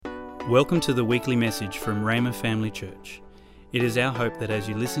Welcome to the weekly message from Rhema Family Church. It is our hope that as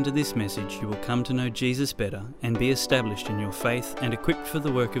you listen to this message, you will come to know Jesus better and be established in your faith and equipped for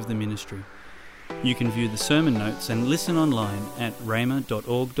the work of the ministry. You can view the sermon notes and listen online at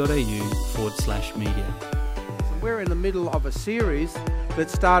rhema.org.au/media. We're in the middle of a series that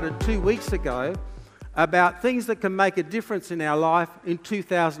started 2 weeks ago about things that can make a difference in our life in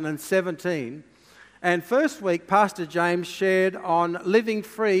 2017. And first week, Pastor James shared on living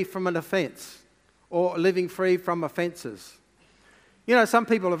free from an offence, or living free from offences. You know, some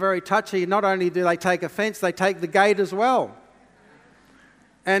people are very touchy. Not only do they take offence, they take the gate as well.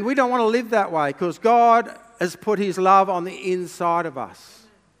 And we don't want to live that way because God has put His love on the inside of us.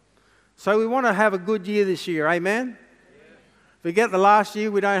 So we want to have a good year this year, amen? Forget the last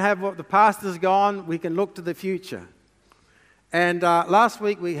year, we don't have what the past has gone, we can look to the future. And last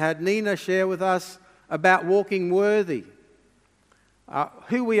week we had Nina share with us about walking worthy,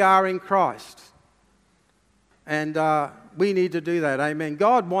 who we are in Christ. And we need to do that, amen.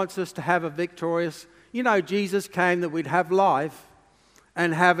 God wants us to have a victorious, you know, Jesus came that we'd have life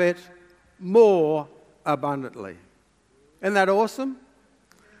and have it more abundantly. Isn't that awesome?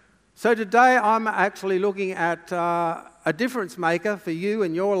 So today I'm actually looking at a difference maker for you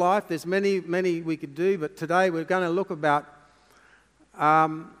and your life. There's many we could do, but today we're going to look about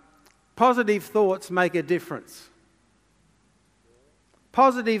positive thoughts make a difference.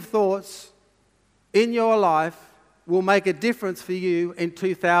 Positive thoughts in your life will make a difference for you in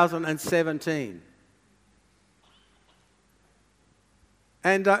 2017.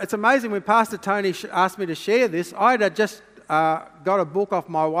 And it's amazing when Pastor Tony asked me to share this. I had just got a book off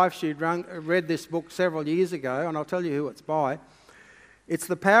my wife. She'd read this book several years ago, and I'll tell you who it's by. It's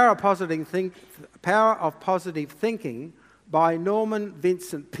The Power of Positive Thinking by Norman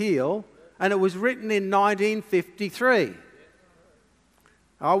Vincent Peale, and it was written in 1953.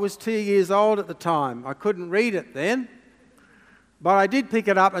 I was 2 years old at the time. I couldn't read it then, but I did pick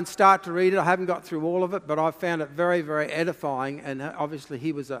it up and start to read it. I haven't got through all of it, but I found it very, very edifying, and obviously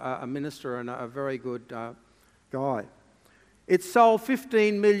he was a minister and a very good guy. It sold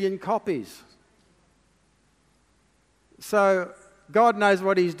 15 million copies. So God knows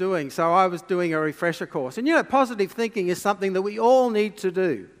what He's doing. So I was doing a refresher course. And you know, positive thinking is something that we all need to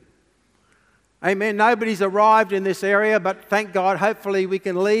do. Amen. Nobody's arrived in this area, but thank God, hopefully we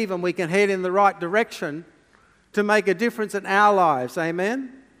can leave and we can head in the right direction to make a difference in our lives.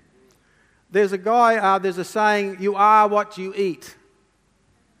 Amen. There's a saying, you are what you eat.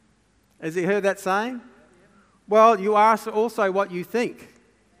 Has you heard that saying? Well, you are also what you think.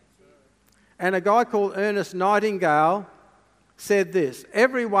 And a guy called Ernest Nightingale said this: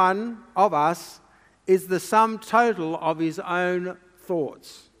 every one of us is the sum total of his own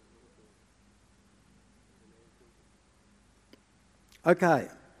thoughts. Okay,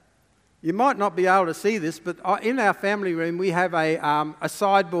 you might not be able to see this, but in our family room we have a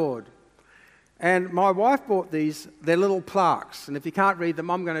sideboard. And my wife bought these, they're little plaques. And if you can't read them,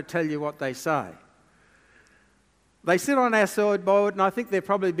 I'm going to tell you what they say. They sit on our sideboard, and I think they've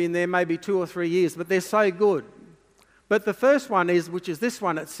probably been there maybe 2 or 3 years, but they're so good. But the first one is, which is this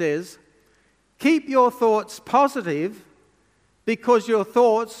one, it says, keep your thoughts positive because your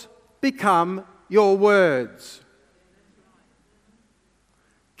thoughts become your words.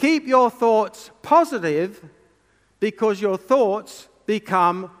 Keep your thoughts positive because your thoughts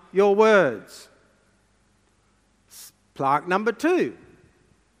become your words. Plaque number 2.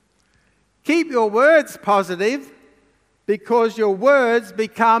 Keep your words positive because your words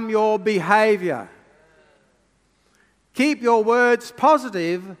become your behaviour. Keep your words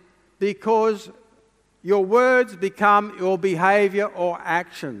positive because your words become your behaviour or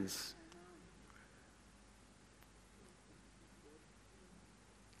actions.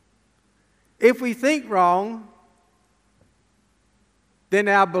 If we think wrong, then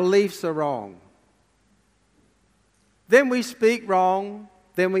our beliefs are wrong. Then we speak wrong,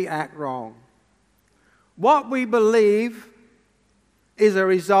 then we act wrong. What we believe is a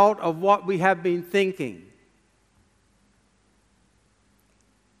result of what we have been thinking.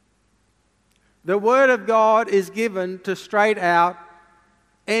 The Word of God is given to straight out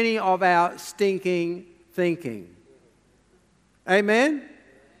any of our stinking thinking. Amen?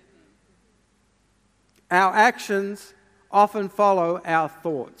 Our actions often follow our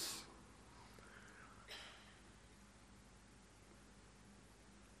thoughts.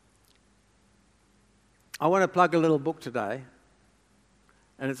 I want to plug a little book today,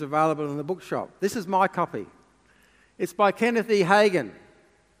 and it's available in the bookshop. This is my copy. It's by Kenneth E. Hagin,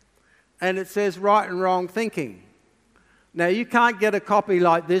 and it says Right and Wrong Thinking. Now, you can't get a copy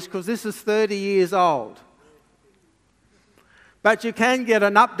like this because this is 30 years old. But you can get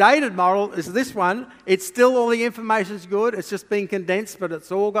an updated model, is this one. It's still all the information's good, it's just been condensed, but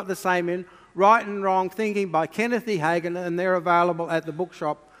it's all got the same in. Right and Wrong Thinking by Kenneth E. Hagin, and they're available at the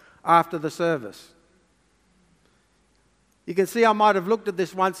bookshop after the service. You can see I might have looked at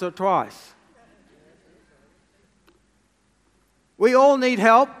this once or twice. We all need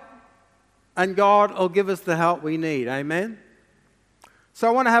help, and God will give us the help we need. Amen? So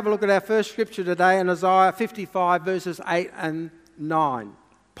I want to have a look at our first scripture today in Isaiah 55, verses 8 and 9.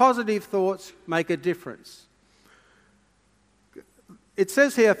 Positive thoughts make a difference. It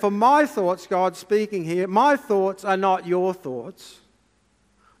says here, for my thoughts, God's speaking here, my thoughts are not your thoughts,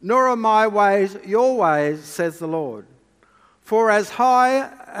 nor are my ways your ways, says the Lord. For as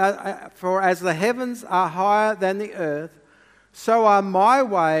the heavens are higher than the earth, so are my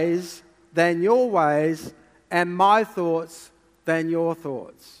ways than your ways, and my thoughts than your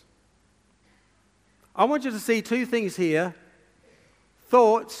thoughts. I want you to see two things here.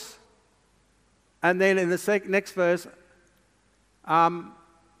 Thoughts, and then in the next verse,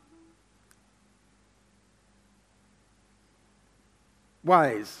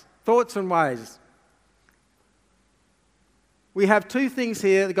 ways. Thoughts and ways. We have two things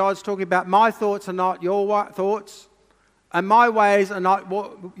here that God's talking about. My thoughts are not your thoughts, and my ways are not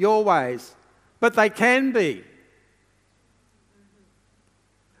your ways. But they can be.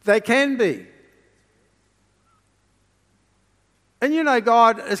 They can be. And you know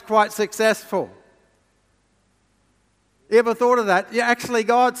God is quite successful. You ever thought of that? Yeah, actually,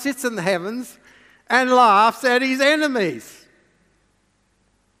 God sits in the heavens and laughs at his enemies.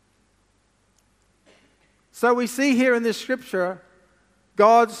 So we see here in this scripture,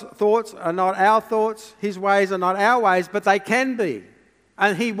 God's thoughts are not our thoughts, his ways are not our ways, but they can be.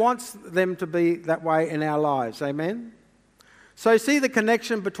 And he wants them to be that way in our lives. Amen? So see the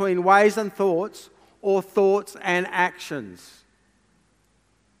connection between ways and thoughts, or thoughts and actions.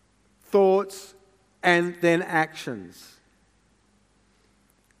 Thoughts and then actions.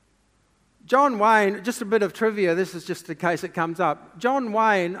 John Wayne, just a bit of trivia, this is just in case it comes up. John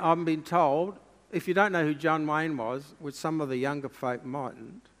Wayne, I've been told, if you don't know who John Wayne was, which some of the younger folk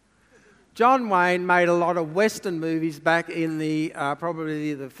mightn't, John Wayne made a lot of Western movies back in the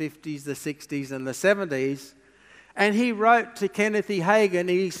probably the 50s, the 60s and the 70s. And he wrote to Kenneth E. Hagin, and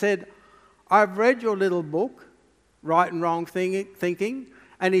he said, I've read your little book, Right and Wrong Thinking,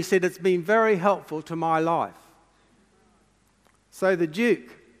 and he said, it's been very helpful to my life. So the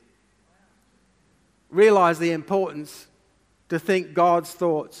Duke realised the importance to think God's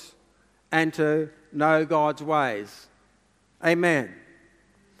thoughts and to know God's ways. Amen.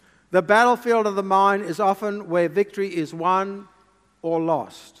 The battlefield of the mind is often where victory is won or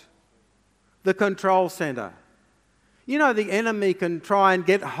lost. The control centre. You know, the enemy can try and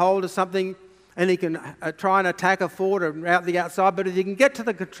get hold of something, and he can try and attack a fort or out the outside, but if you can get to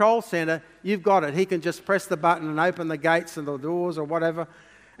the control centre, you've got it. He can just press the button and open the gates and the doors or whatever,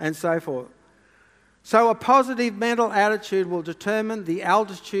 and so forth. So a positive mental attitude will determine the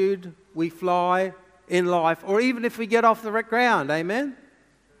altitude we fly in life, or even if we get off the ground. Amen?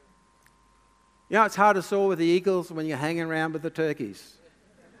 You know, it's hard to soar with the eagles when you're hanging around with the turkeys.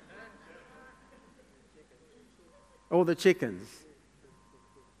 Or the chickens.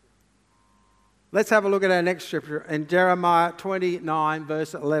 Let's have a look at our next scripture in Jeremiah 29,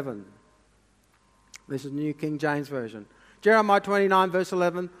 verse 11. This is New King James Version. Jeremiah 29, verse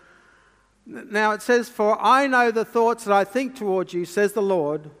 11. Now it says, for I know the thoughts that I think towards you, says the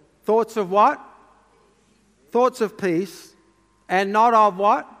Lord. Thoughts of what? Thoughts of peace, and not of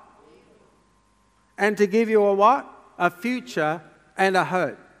what? And to give you a what? A future and a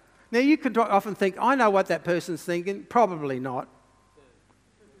hope. Now you can often think, I know what that person's thinking. Probably not.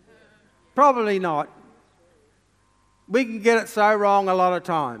 Probably not. We can get it so wrong a lot of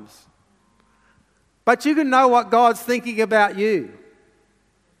times. But you can know what God's thinking about you.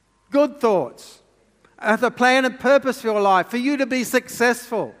 Good thoughts. The plan and purpose for your life, for you to be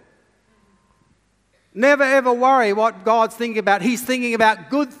successful. Never ever worry what God's thinking about. He's thinking about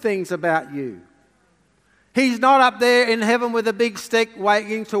good things about you. He's not up there in heaven with a big stick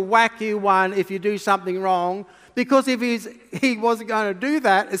waiting to whack you one if you do something wrong. Because if he wasn't going to do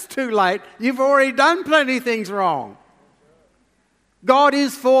that, it's too late. You've already done plenty of things wrong. God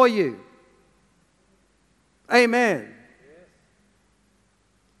is for you. Amen.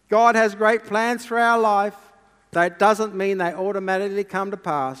 God has great plans for our life. That doesn't mean they automatically come to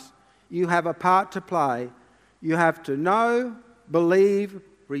pass. You have a part to play. You have to know, believe,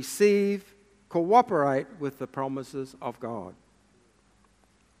 receive, cooperate with the promises of God.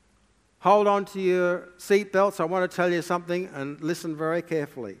 Hold on to your seatbelts. I want to tell you something, and listen very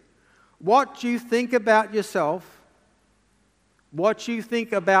carefully. What you think about yourself what you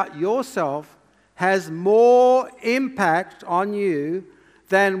think about yourself has more impact on you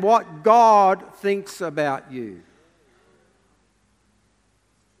than what God thinks about you.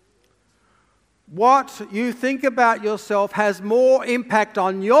 What you think about yourself has more impact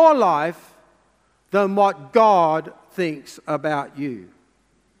on your life than what God thinks about you.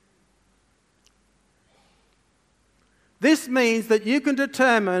 This means that you can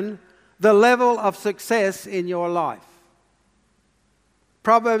determine the level of success in your life.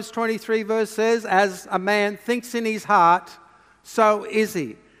 Proverbs 23 verse says, as a man thinks in his heart, so is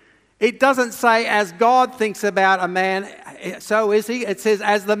he. It doesn't say as God thinks about a man, so is he. It says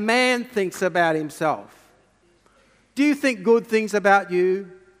as the man thinks about himself. Do you think good things about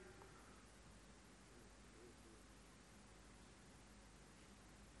you?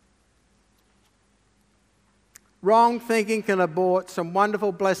 Wrong thinking can abort some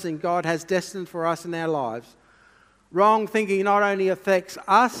wonderful blessing God has destined for us in our lives. Wrong thinking not only affects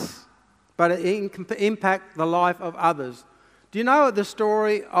us, but it can impact the life of others. Do you know the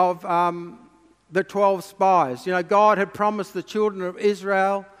story of the 12 spies? You know, God had promised the children of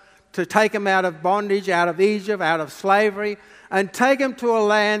Israel to take them out of bondage, out of Egypt, out of slavery, and take them to a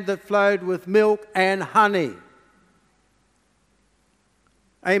land that flowed with milk and honey.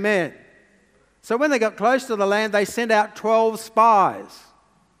 Amen. So when they got close to the land, they sent out 12 spies.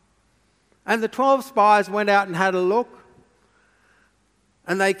 And the 12 spies went out and had a look.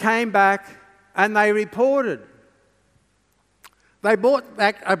 And they came back and they reported. They brought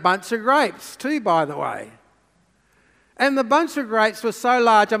back a bunch of grapes too, by the way. And the bunch of grapes was so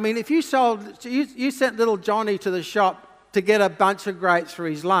large. I mean, if you sent little Johnny to the shop to get a bunch of grapes for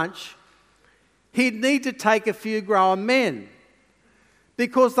his lunch, he'd need to take a few grown men.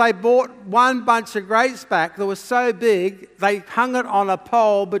 Because they brought one bunch of grapes back that was so big, they hung it on a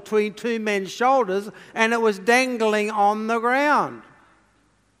pole between two men's shoulders and it was dangling on the ground.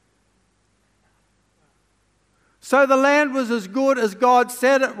 So the land was as good as God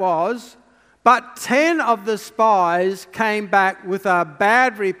said it was, but 10 of the spies came back with a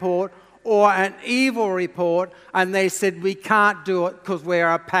bad report or an evil report, and they said, we can't do it because we're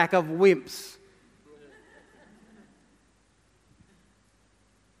a pack of wimps.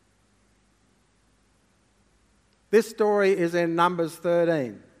 This story is in Numbers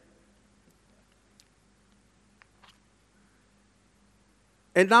 13.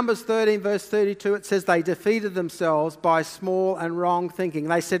 In Numbers 13, verse 32, it says they defeated themselves by small and wrong thinking.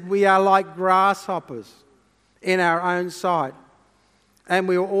 They said, we are like grasshoppers in our own sight. And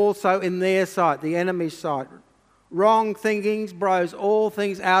we were also in their sight, the enemy's sight. Wrong thinkings blows all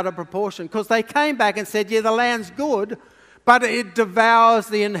things out of proportion. Because they came back and said, yeah, the land's good, but it devours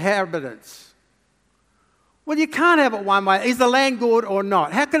the inhabitants. Well, you can't have it one way. Is the land good or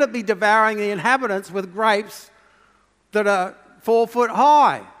not? How can it be devouring the inhabitants with grapes that are 4 foot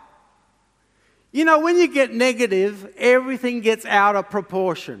high? You know, when you get negative, everything gets out of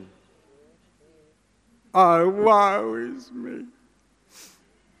proportion. Oh, woe is me.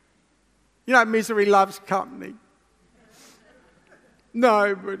 You know, misery loves company.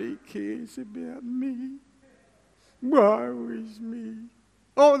 Nobody cares about me. Woe is me.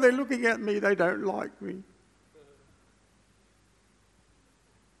 Oh, they're looking at me, they don't like me.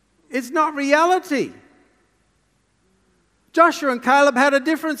 It's not reality. Joshua and Caleb had a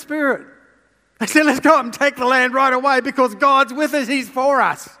different spirit. They said, let's go up and take the land right away because God's with us, He's for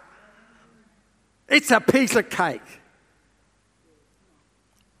us. It's a piece of cake.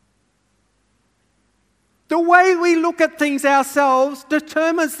 The way we look at things ourselves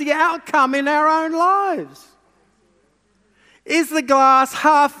determines the outcome in our own lives. Is the glass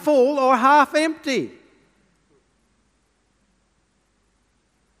half full or half empty?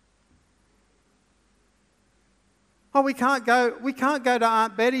 Oh, we can't go to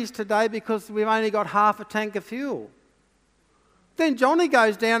Aunt Betty's today because we've only got half a tank of fuel. Then Johnny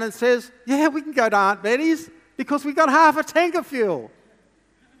goes down and says, yeah, we can go to Aunt Betty's because we've got half a tank of fuel.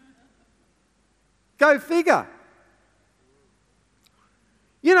 Go figure.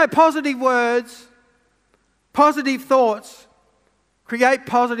 You know, positive words, positive thoughts create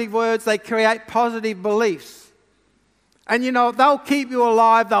positive words, they create positive beliefs. And you know, they'll keep you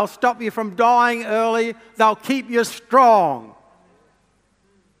alive, they'll stop you from dying early, they'll keep you strong.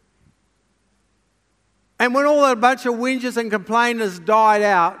 And when all a bunch of whingers and complainers died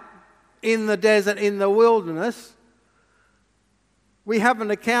out in the desert, in the wilderness, we have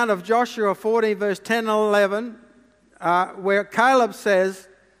an account of Joshua 14, verse 10 and 11, where Caleb says,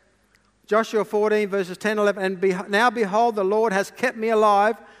 Joshua 14, verses 10 and 11, and now behold, the Lord has kept me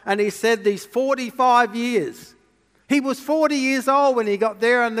alive, and he said these 45 years. He was 40 years old when he got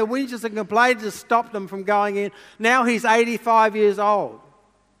there, and the whinges and complaints just stopped him from going in. Now he's 85 years old.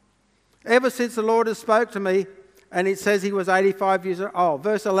 Ever since the Lord has spoke to me, and it says he was 85 years old.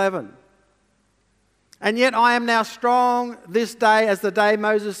 Verse 11. And yet I am now strong this day as the day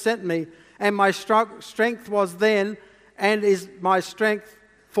Moses sent me, and my strength was then and is my strength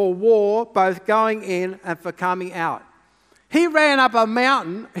for war, both going in and for coming out. He ran up a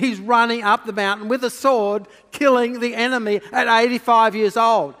mountain. He's running up the mountain with a sword, killing the enemy at 85 years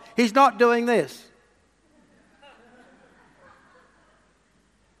old. He's not doing this.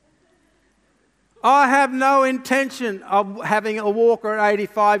 I have no intention of having a walker at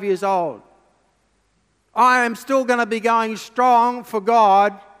 85 years old. I am still going to be going strong for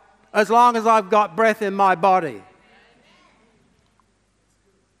God as long as I've got breath in my body.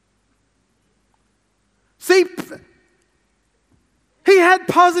 See, he had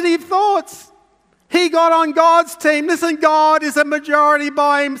positive thoughts. He got on God's team. Listen, God is a majority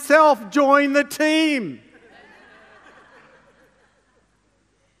by himself. Join the team.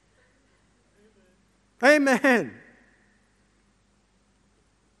 Amen.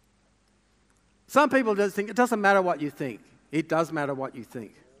 Some people just think it doesn't matter what you think. It does matter what you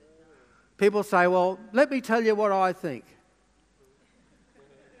think. People say, well, let me tell you what I think.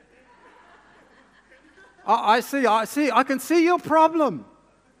 I can see your problem.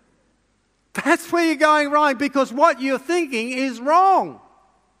 That's where you're going wrong, because what you're thinking is wrong.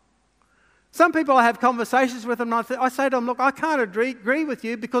 Some people I have conversations with them, and I say to them, look, I can't agree with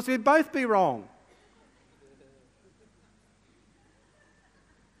you because we'd both be wrong.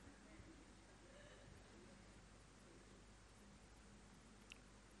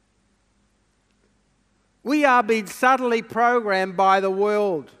 We are being subtly programmed by the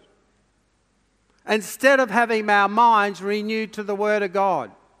world instead of having our minds renewed to the Word of God.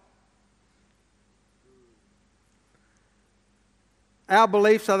 Our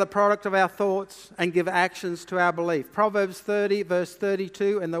beliefs are the product of our thoughts and give actions to our belief. Proverbs 30, verse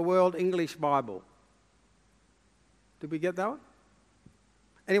 32 in the World English Bible. Did we get that one?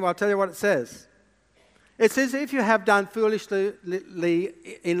 Anyway, I'll tell you what it says. It says, if you have done foolishly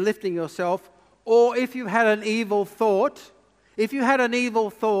in lifting yourself, or if you had an evil thought,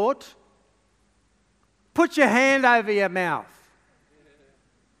 put your hand over your mouth.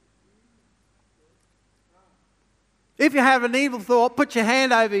 If you have an evil thought, put your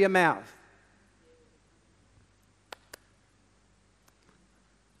hand over your mouth.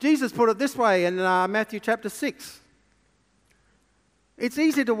 Jesus put it this way in Matthew chapter 6. It's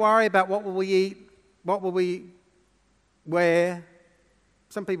easy to worry about what will we eat, what will we wear.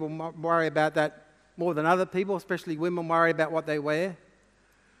 Some people worry about that more than other people, especially women worry about what they wear.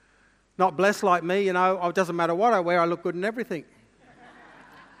 Not blessed like me, it doesn't matter what I wear, I look good in everything.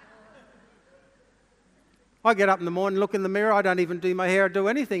 I get up in the morning, look in the mirror, I don't even do my hair or do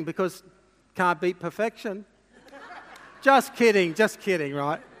anything because can't beat perfection. Just kidding,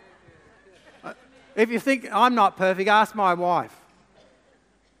 right? If you think I'm not perfect, ask my wife.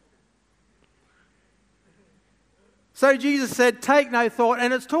 So Jesus said, take no thought,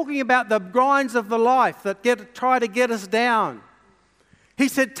 and it's talking about the grinds of the life that try to get us down. He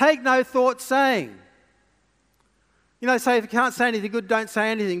said, take no thought saying. Say if you can't say anything good, don't say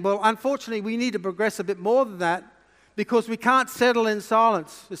anything. Well, unfortunately, we need to progress a bit more than that because we can't settle in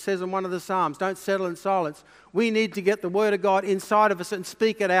silence. It says in one of the Psalms, don't settle in silence. We need to get the Word of God inside of us and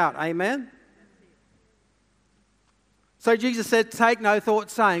speak it out. Amen? So Jesus said, take no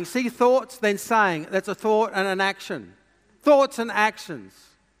thought saying. See, thoughts, then saying. That's a thought and an action. Thoughts and actions.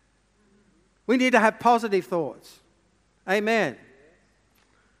 We need to have positive thoughts. Amen.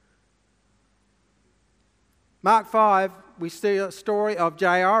 Mark 5, we see a story of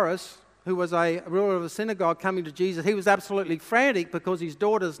Jairus, who was a ruler of a synagogue, coming to Jesus. He was absolutely frantic because his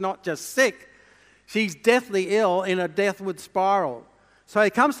daughter's not just sick, she's deathly ill in a deathward spiral. So he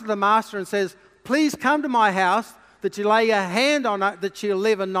comes to the master and says, please come to my house that you lay your hand on her, that she'll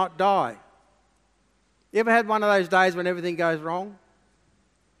live and not die. You ever had one of those days when everything goes wrong?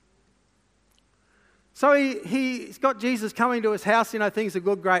 So he's got Jesus coming to his house, things are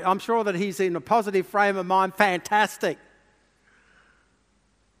good, great. I'm sure that he's in a positive frame of mind, fantastic.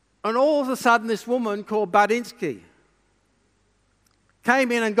 And all of a sudden this woman called Budinsky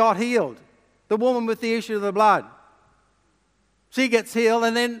came in and got healed. The woman with the issue of the blood. She gets healed,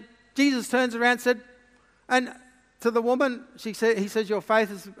 and then Jesus turns around and said, and to the woman, he says, your faith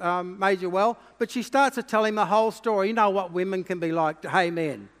has made you well. But she starts to tell him the whole story. You know what women can be like. Hey,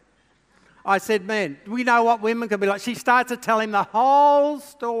 men. I said, men, we know what women can be like. She starts to tell him the whole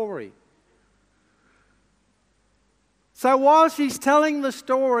story. So while she's telling the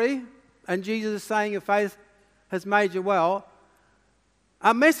story, and Jesus is saying your faith has made you well,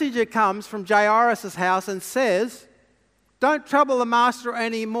 a messenger comes from Jairus' house and says, don't trouble the master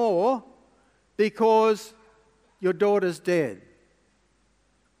anymore because your daughter's dead.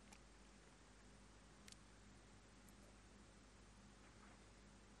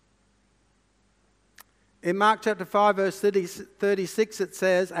 In Mark chapter 5, verse 36, it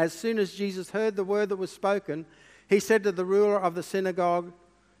says, as soon as Jesus heard the word that was spoken, he said to the ruler of the synagogue,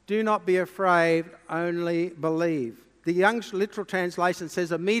 do not be afraid, only believe. The Young's literal translation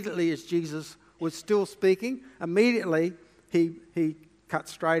says, immediately as Jesus was still speaking, immediately he cut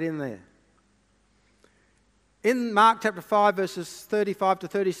straight in there. In Mark chapter 5, verses 35 to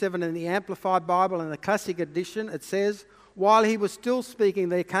 37 in the Amplified Bible in the Classic Edition, it says, while he was still speaking,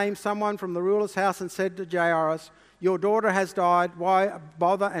 there came someone from the ruler's house and said to Jairus, your daughter has died. Why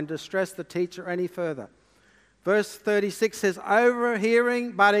bother and distress the teacher any further? Verse 36 says,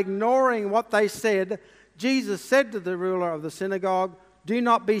 overhearing but ignoring what they said, Jesus said to the ruler of the synagogue, do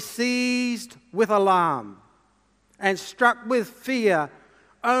not be seized with alarm and struck with fear,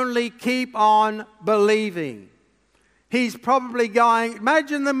 only keep on believing. He's probably going,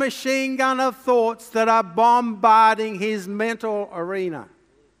 imagine the machine gun of thoughts that are bombarding his mental arena.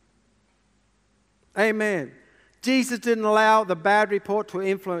 Amen. Jesus didn't allow the bad report to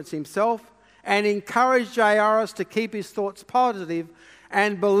influence himself and encouraged Jairus to keep his thoughts positive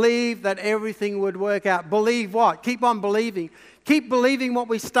and believe that everything would work out. Believe what? Keep on believing. Keep believing what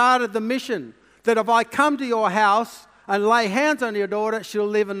we started the mission, that if I come to your house and lay hands on your daughter, she'll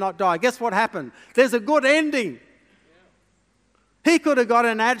live and not die. Guess what happened? There's a good ending. He could have got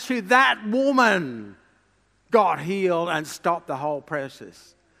an attitude, that woman got healed and stopped the whole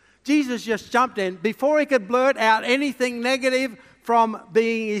process. Jesus just jumped in. Before he could blurt out anything negative from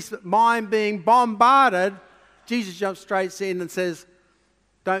his mind being bombarded, Jesus jumps straight in and says,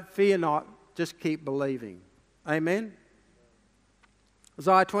 don't fear not, just keep believing. Amen?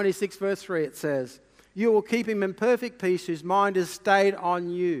 Isaiah 26 verse 3 it says, you will keep him in perfect peace whose mind is stayed on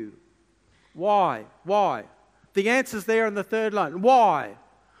you. Why? Why? The answer's there in the third line. Why?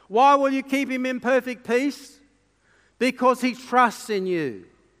 Why will you keep him in perfect peace? Because he trusts in you.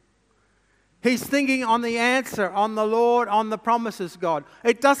 He's thinking on the answer, on the Lord, on the promises of God.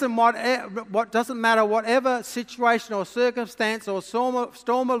 It doesn't matter whatever situation or circumstance or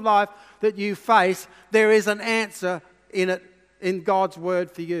storm of life that you face, there is an answer in it, in God's word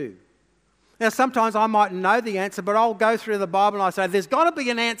for you. Now, sometimes I mightn't know the answer, but I'll go through the Bible and I say, there's got to be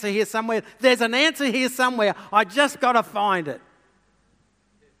an answer here somewhere. There's an answer here somewhere. I just got to find it.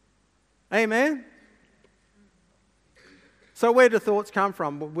 Amen? So where do thoughts come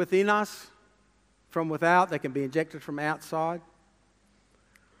from? Within us? From without? They can be injected from outside.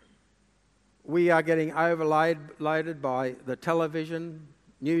 We are getting overloaded by the television,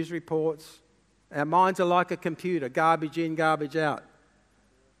 news reports. Our minds are like a computer, garbage in, garbage out.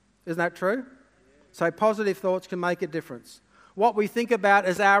 Isn't that true? So positive thoughts can make a difference. What we think about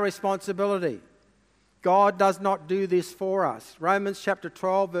is our responsibility. God does not do this for us. Romans chapter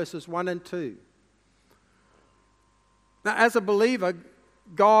 12 verses 1 and 2. Now, as a believer,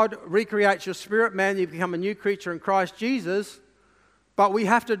 God recreates your spirit man. You become a new creature in Christ Jesus. But we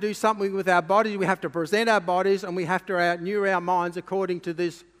have to do something with our bodies. We have to present our bodies and we have to renew our minds according to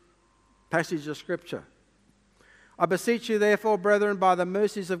this passage of Scripture. I beseech you, therefore, brethren, by the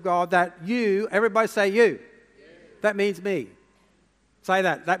mercies of God, that you, everybody say you. Yes. That means me. Say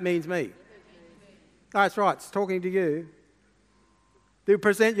that. That means me. No, that's right. It's talking to you. Do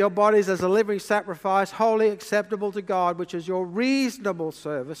present your bodies as a living sacrifice, wholly acceptable to God, which is your reasonable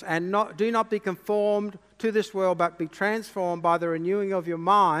service, and do not be conformed to this world, but be transformed by the renewing of your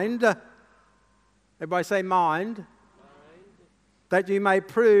mind. Everybody say mind. That you may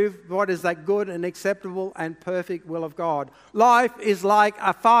prove what is that good and acceptable and perfect will of God. Life is like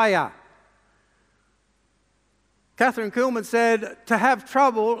a fire. Catherine Kuhlman said, to have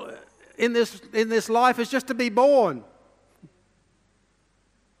trouble in this life is just to be born.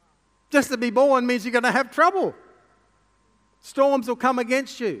 Just to be born means you're going to have trouble. Storms will come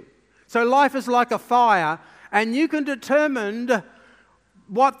against you. So life is like a fire, and you can determine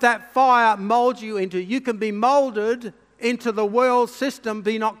what that fire molds you into. You can be molded into the world system,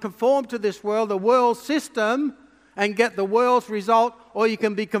 be not conformed to this world, the world system, and get the world's result, or you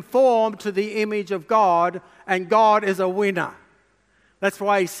can be conformed to the image of God, and God is a winner. That's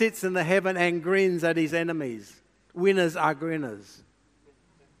why he sits in the heaven and grins at his enemies. Winners are grinners.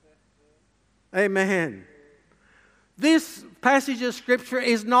 Amen. This passage of Scripture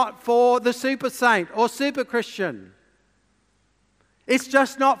is not for the super saint or super Christian. It's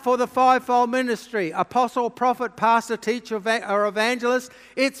just not for the fivefold ministry, apostle, prophet, pastor, teacher, or evangelist.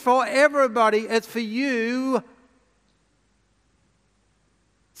 It's for everybody. It's for you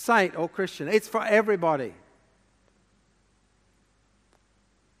saint or Christian. It's for everybody.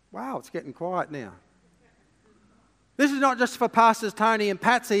 Wow, it's getting quiet now. This is not just for Pastors Tony and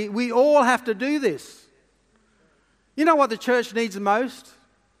Patsy. We all have to do this. You know what the church needs the most?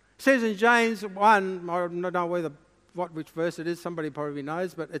 It says in James 1, I don't know which verse it is, somebody probably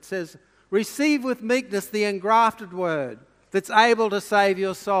knows, but it says, receive with meekness the engrafted word that's able to save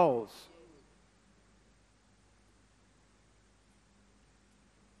your souls.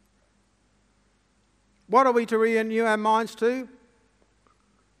 What are we to renew our minds to?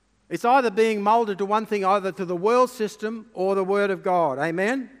 It's either being moulded to one thing, either to the world system or the Word of God.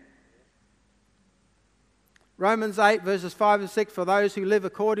 Amen? Romans 8 verses 5 and 6, for those who live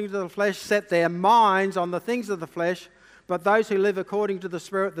according to the flesh set their minds on the things of the flesh, but those who live according to the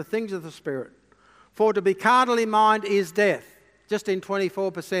Spirit, the things of the Spirit. For to be carnally minded is death, just in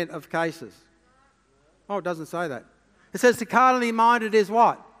 24% of cases. Oh, it doesn't say that. It says to carnally minded is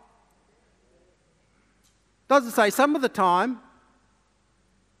what? Doesn't say some of the time.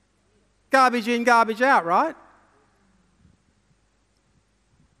 Garbage in, garbage out, right?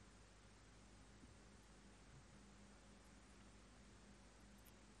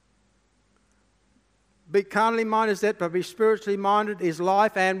 Be carnally minded is death, but be spiritually minded is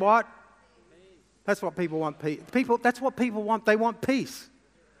life and what? That's what people want. That's what people want. They want peace.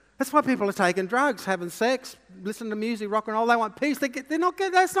 That's why people are taking drugs, having sex, listening to music, rock and roll. They want peace.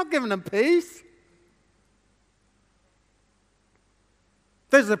 That's not giving them peace.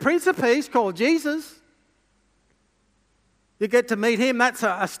 There's the Prince of Peace called Jesus. You get to meet him. That's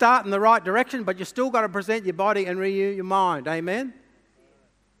a start in the right direction, but you still got to present your body and renew your mind. Amen?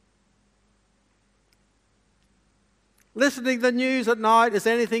 Listening to the news at night is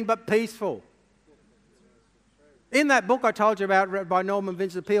anything but peaceful. In that book I told you about by Norman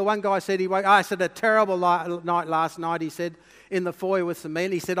Vincent Peale, one guy said I had a terrible night last night, he said, in the foyer with some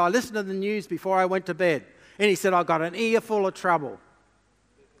men. He said, I listened to the news before I went to bed. And he said, I got an ear full of trouble.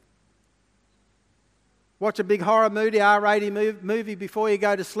 Watch a big horror movie, R-rated movie before you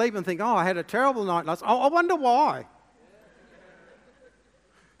go to sleep and think, oh, I had a terrible night last night. I wonder why.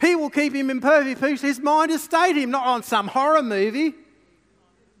 He will keep him in perfect peace. His mind has stayed him, not on some horror movie.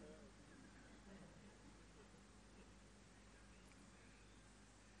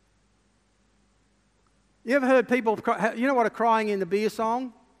 You ever heard people cry? You know what a crying in the beer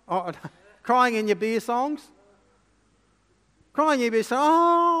song? Crying in your beer songs? Crying in your beer song.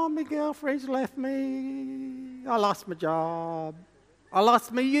 Oh, my girlfriend's left me. I lost my job. I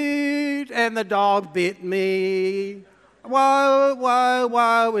lost my ute and the dog bit me. Woe, woe,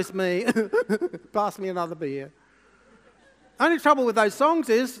 woe is me. Pass me another beer. Only trouble with those songs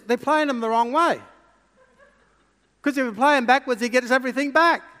is they're playing them the wrong way. Because if you play them backwards, he gets everything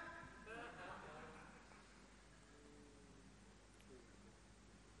back.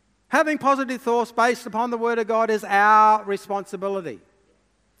 Having positive thoughts based upon the Word of God is our responsibility.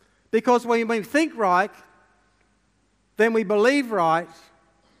 Because when we think right, then we believe right,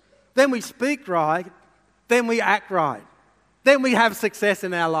 then we speak right, then we act right. Then we have success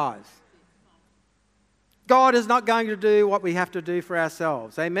in our lives. God is not going to do what we have to do for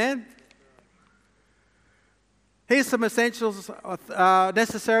ourselves. Amen? Here's some essentials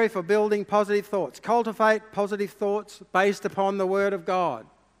necessary for building positive thoughts. Cultivate positive thoughts based upon the Word of God.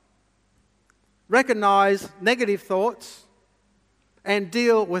 Recognize negative thoughts and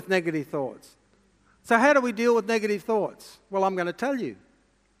deal with negative thoughts. So how do we deal with negative thoughts? Well, I'm going to tell you.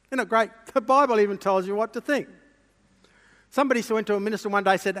 Isn't it great? The Bible even tells you what to think. Somebody went to a minister one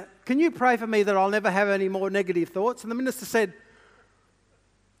day and said, can you pray for me that I'll never have any more negative thoughts? And the minister said,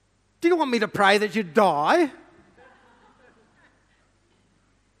 do you want me to pray that you die?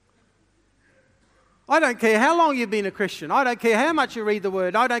 I don't care how long you've been a Christian. I don't care how much you read the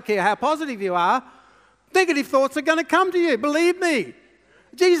Word. I don't care how positive you are. Negative thoughts are going to come to you. Believe me.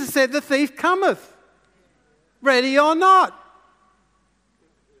 Jesus said, the thief cometh, ready or not.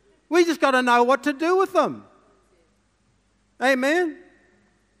 We just got to know what to do with them. Amen?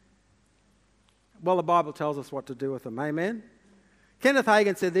 Well, the Bible tells us what to do with them. Amen? Kenneth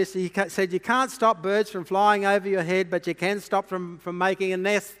Hagin said this. He said, you can't stop birds from flying over your head, but you can stop from making a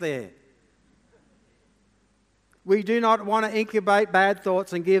nest there. We do not want to incubate bad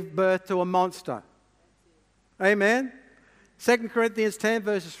thoughts and give birth to a monster. Amen? 2 Corinthians 10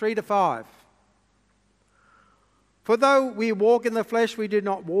 verses 3 to 5. For though we walk in the flesh, we do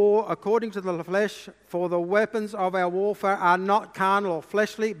not war according to the flesh, for the weapons of our warfare are not carnal or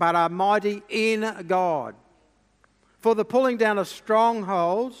fleshly, but are mighty in God. For the pulling down of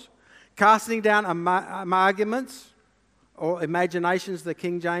strongholds, casting down arguments, or imaginations, the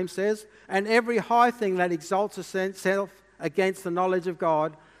King James says, and every high thing that exalts itself against the knowledge of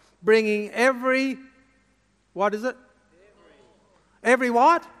God, bringing every, what is it? Every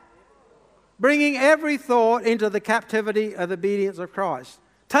what? Bringing every thought into the captivity of the obedience of Christ.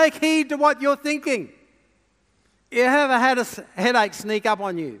 Take heed to what you're thinking. You ever had a headache sneak up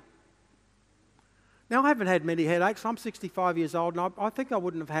on you? Now, I haven't had many headaches. I'm 65 years old, and I think I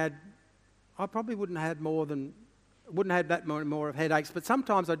probably wouldn't have had that more of headaches. But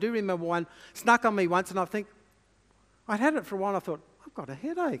sometimes I do remember one snuck on me once, and I think, I'd had it for a while, and I thought, I've got a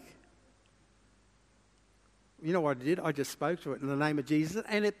headache. You know what I did? I just spoke to it in the name of Jesus,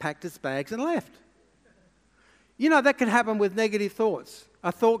 and it packed its bags and left. You know, that can happen with negative thoughts.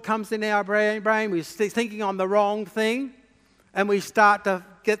 A thought comes in our brain, we're thinking on the wrong thing, and we start to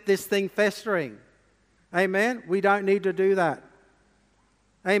get this thing festering. Amen? We don't need to do that.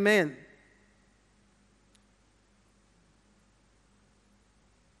 Amen.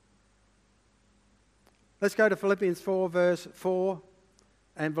 Let's go to Philippians 4, verse 4,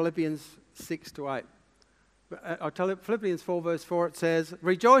 and Philippians 6 to 8. I'll tell you, Philippians 4, verse 4, it says,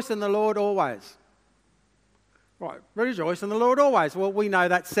 rejoice in the Lord always. Right, rejoice in the Lord always. Well, we know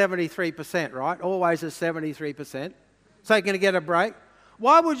that's 73%, right? Always is 73%. So you're going to get a break.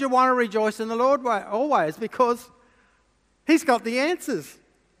 Why would you want to rejoice in the Lord always? Because He's got the answers.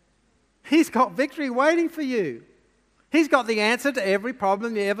 He's got victory waiting for you. He's got the answer to every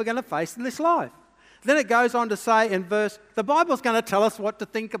problem you're ever going to face in this life. Then it goes on to say in verse, the Bible's going to tell us what to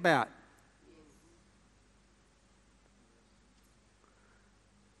think about.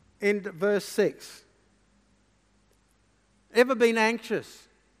 In verse 6, ever been anxious?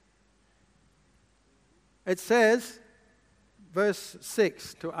 It says, verse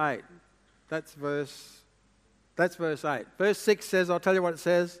 6 to 8. That's verse 8. Verse 6 says, I'll tell you what it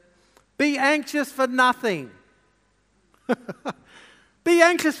says. Be anxious for nothing. Be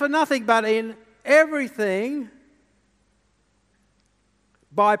anxious for nothing, but in everything,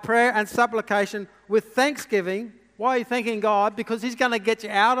 by prayer and supplication, with thanksgiving. Why are you thanking God? Because He's going to get you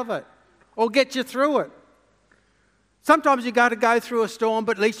out of it or get you through it. Sometimes you got to go through a storm,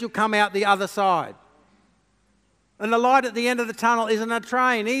 but at least you'll come out the other side. And the light at the end of the tunnel isn't a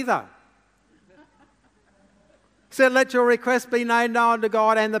train either. Said, let your request be made known to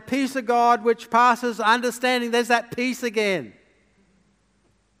God, and the peace of God which passes understanding, there's that peace again,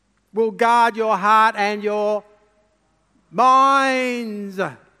 will guard your heart and your minds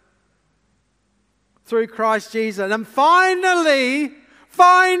through Christ Jesus. And finally,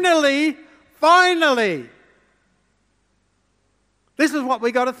 this is what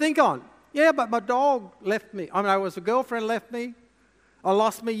we got to think on. Yeah, but my dog left me. I was a girlfriend left me. I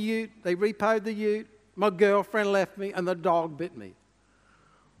lost my ute. They repoed the ute. My girlfriend left me, and the dog bit me.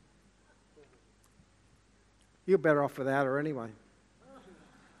 You're better off without her anyway.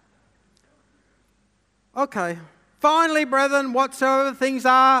 Okay. Finally, brethren, whatsoever things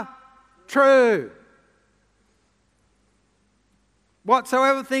are true,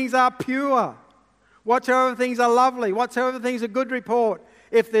 whatsoever things are pure, whatsoever things are lovely, whatsoever things are good report,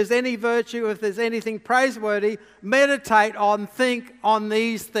 if there's any virtue, if there's anything praiseworthy, meditate on, think on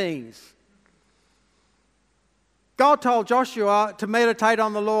these things. God told Joshua to meditate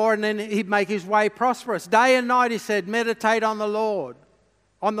on the Lord, and then He'd make his way prosperous. Day and night He said, meditate on the Lord,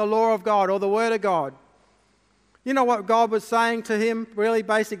 on the law of God or the Word of God. You know what God was saying to him, really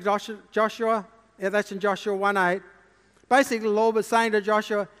basic Joshua? Yeah, that's in Joshua 1:8. Basically, the Lord was saying to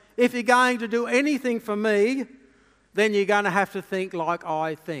Joshua, if you're going to do anything for me, then you're going to have to think like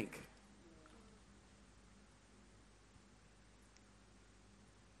I think.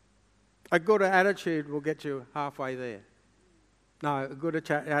 A good attitude will get you halfway there. No, a good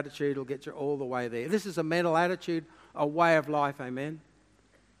attitude will get you all the way there. This is a mental attitude, a way of life, amen?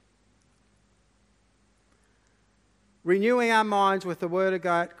 Renewing our minds with the Word of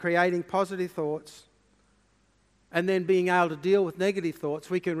God, creating positive thoughts, and then being able to deal with negative thoughts,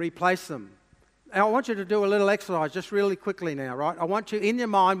 we can replace them. Now, I want you to do a little exercise just really quickly now, right? I want you in your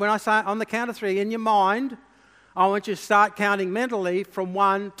mind, when I say on the count of 3, in your mind, I want you to start counting mentally from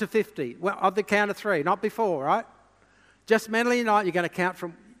 1 to 50. Well, of the count of 3, not before, right? Just mentally, you're going to count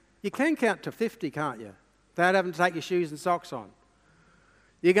from... You can count to 50, can't you? Without having to take your shoes and socks on.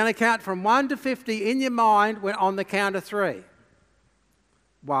 You're going to count from 1 to 50 in your mind on the count of 3.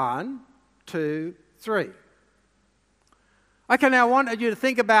 1, 2, 3. Okay, now I want you to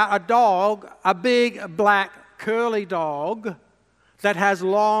think about a dog, a big, black, curly dog that has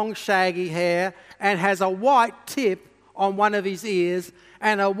long, shaggy hair and has a white tip on one of his ears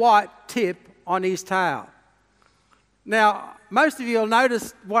and a white tip on his tail. Now, most of you will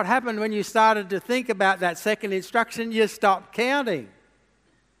notice what happened when you started to think about that second instruction. You stopped counting.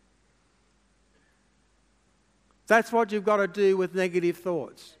 That's what you've got to do with negative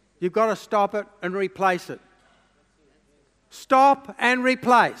thoughts. You've got to stop it and replace it. Stop and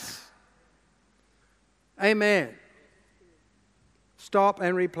replace. Amen. Stop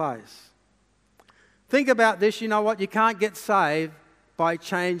and replace. Think about this. You know what? You can't get saved by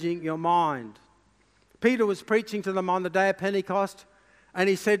changing your mind. Peter was preaching to them on the day of Pentecost, and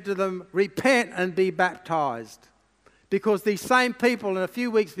he said to them, repent and be baptized. Because these same people, in a few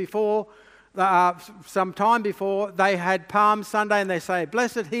weeks before, some time before, they had Palm Sunday, and they say,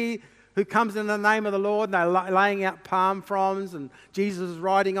 blessed he who comes in the name of the Lord, and they're laying out palm fronds, and Jesus is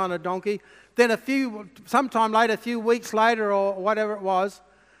riding on a donkey. Then sometime later, a few weeks later, or whatever it was,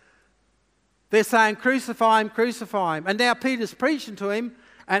 they're saying, crucify him, crucify him. And now Peter's preaching to him,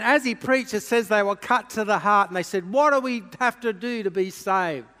 and as he preached, it says they were cut to the heart, and they said, what do we have to do to be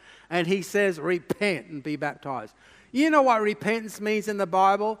saved? And he says, repent and be baptized. You know what repentance means in the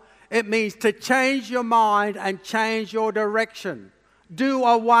Bible? It means to change your mind and change your direction. Do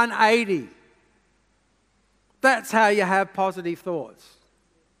a 180. That's how you have positive thoughts.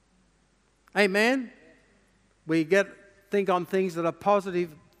 Amen? We think on things that are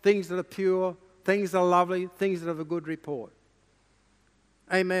positive, things that are pure, things that are lovely, things that have a good report.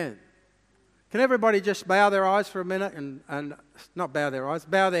 Amen. Can everybody just bow their eyes for a minute and not bow their eyes,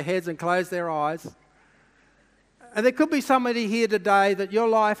 bow their heads and close their eyes? And there could be somebody here today that your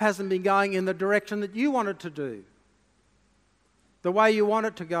life hasn't been going in the direction that you want it to do, the way you want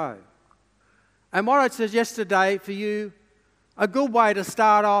it to go. And what I said yesterday for you, a good way to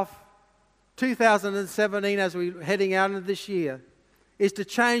start off 2017 as we're heading out into this year, is to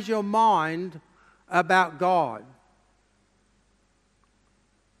change your mind about God.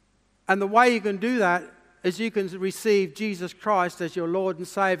 And the way you can do that is you can receive Jesus Christ as your Lord and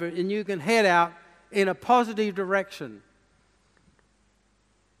Savior, and you can head out in a positive direction,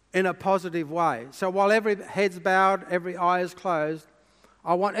 in a positive way. So while every head's bowed, every eye is closed,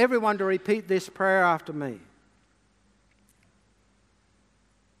 I want everyone to repeat this prayer after me.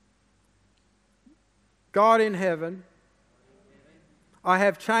 God in heaven, I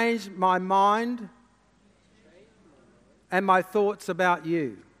have changed my mind and my thoughts about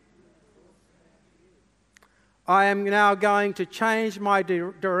you. I am now going to change my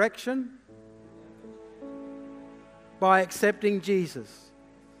direction by accepting Jesus.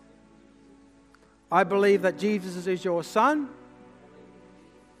 I believe that Jesus is your Son.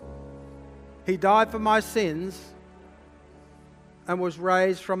 He died for my sins and was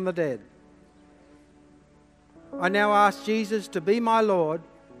raised from the dead. I now ask Jesus to be my Lord,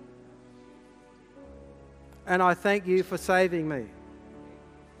 and I thank you for saving me.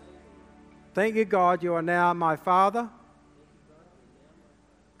 Thank you, God, you are now my Father,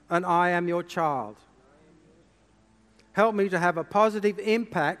 and I am your child. Help me to have a positive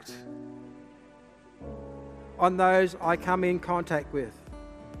impact on those I come in contact with.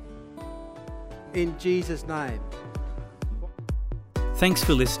 In Jesus' name. Thanks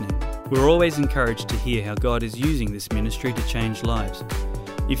for listening. We're always encouraged to hear how God is using this ministry to change lives.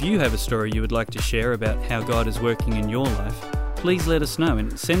 If you have a story you would like to share about how God is working in your life, please let us know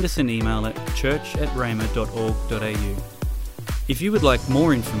and send us an email at church@rhema.org.au. If you would like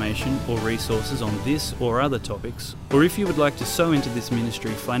more information or resources on this or other topics, or if you would like to sow into this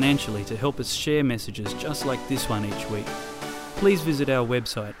ministry financially to help us share messages just like this one each week, please visit our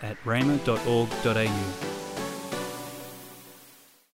website at rhema.org.au.